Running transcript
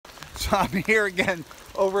I'm here again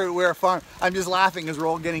over at Weir Farm. I'm just laughing because we're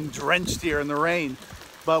all getting drenched here in the rain.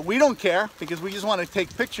 But we don't care because we just want to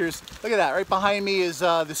take pictures. Look at that, right behind me is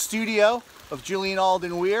the studio of Julian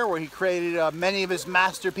Alden Weir, where he created many of his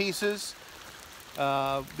masterpieces.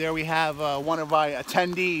 There we have one of my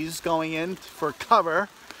attendees going in for cover.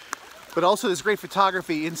 But also there's great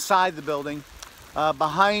photography inside the building.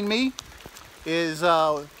 Behind me is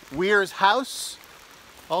Weir's house.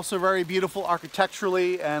 Also very beautiful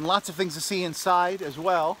architecturally, and lots of things to see inside as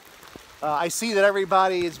well. I see that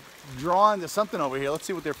everybody is drawn to something over here. Let's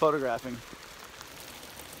see what they're photographing.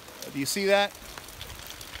 Do you see that?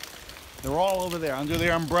 They're all over there under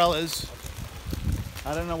their umbrellas.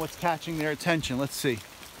 I don't know what's catching their attention. Let's see.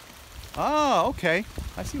 Oh, okay.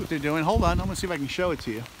 I see what they're doing. Hold on. I'm going to see if I can show it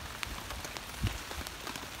to you.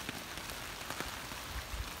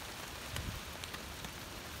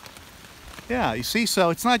 Yeah, you see, so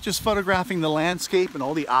it's not just photographing the landscape and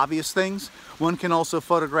all the obvious things. One can also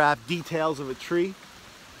photograph details of a tree.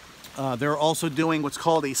 They're also doing what's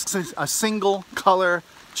called a single color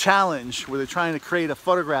challenge, where they're trying to create a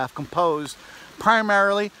photograph composed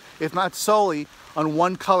primarily, if not solely, on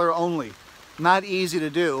one color only. Not easy to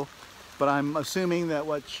do, but I'm assuming that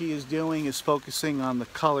what she is doing is focusing on the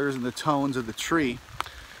colors and the tones of the tree.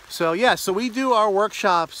 So yeah, so we do our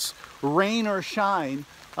workshops rain or shine.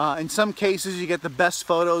 In some cases you get the best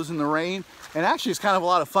photos in the rain, and actually it's kind of a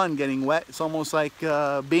lot of fun getting wet. It's almost like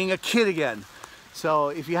being a kid again. So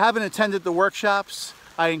if you haven't attended the workshops,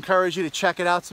 I encourage you to check it out.